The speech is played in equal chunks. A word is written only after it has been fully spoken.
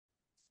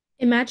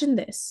Imagine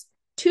this.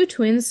 Two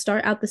twins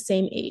start out the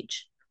same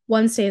age.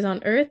 One stays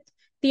on Earth,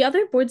 the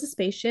other boards a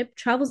spaceship,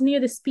 travels near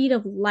the speed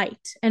of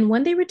light, and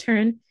when they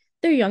return,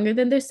 they're younger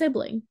than their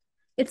sibling.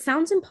 It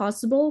sounds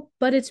impossible,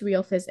 but it's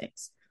real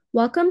physics.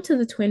 Welcome to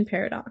the twin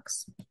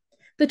paradox.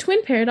 The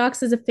twin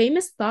paradox is a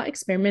famous thought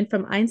experiment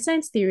from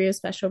Einstein's theory of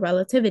special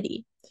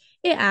relativity.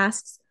 It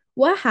asks,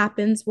 what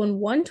happens when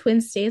one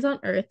twin stays on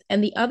Earth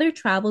and the other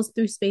travels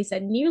through space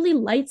at nearly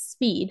light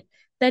speed,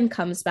 then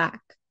comes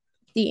back?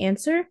 The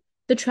answer,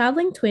 the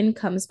traveling twin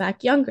comes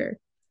back younger.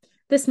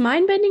 This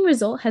mind bending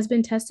result has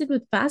been tested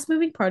with fast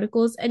moving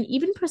particles and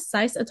even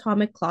precise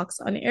atomic clocks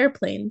on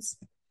airplanes.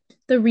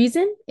 The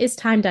reason is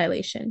time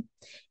dilation.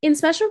 In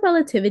special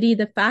relativity,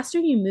 the faster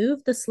you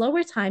move, the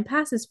slower time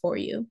passes for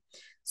you.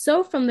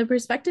 So, from the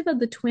perspective of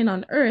the twin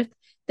on Earth,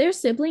 their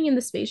sibling in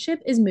the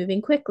spaceship is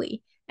moving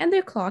quickly, and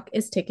their clock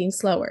is ticking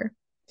slower.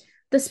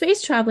 The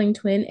space traveling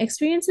twin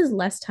experiences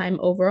less time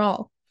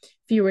overall,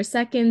 fewer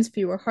seconds,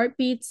 fewer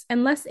heartbeats,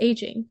 and less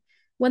aging.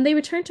 When they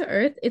return to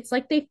Earth, it's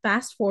like they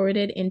fast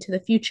forwarded into the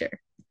future.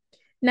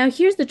 Now,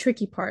 here's the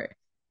tricky part.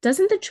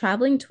 Doesn't the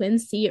traveling twin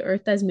see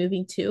Earth as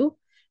moving too?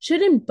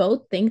 Shouldn't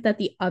both think that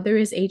the other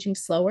is aging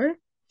slower?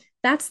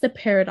 That's the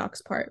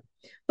paradox part.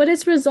 But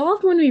it's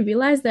resolved when we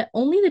realize that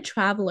only the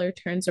traveler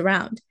turns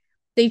around.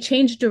 They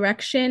change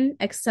direction,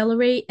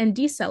 accelerate, and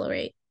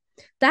decelerate.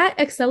 That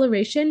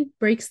acceleration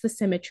breaks the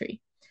symmetry.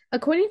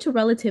 According to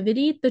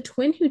relativity, the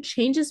twin who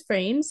changes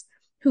frames,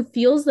 who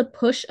feels the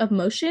push of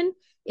motion,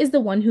 is the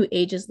one who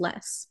ages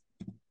less.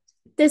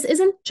 This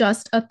isn't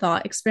just a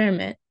thought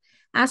experiment.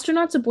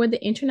 Astronauts aboard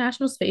the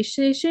International Space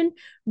Station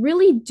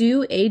really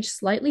do age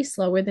slightly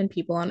slower than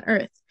people on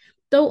Earth,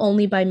 though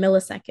only by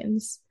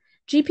milliseconds.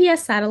 GPS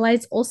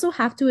satellites also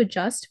have to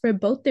adjust for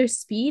both their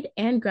speed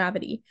and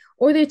gravity,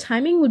 or their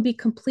timing would be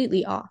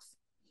completely off.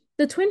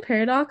 The twin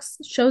paradox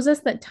shows us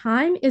that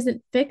time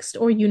isn't fixed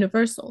or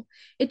universal.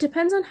 It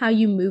depends on how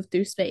you move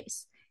through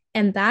space.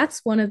 And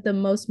that's one of the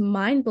most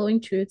mind blowing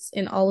truths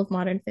in all of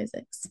modern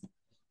physics.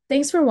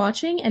 Thanks for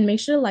watching, and make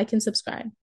sure to like and subscribe.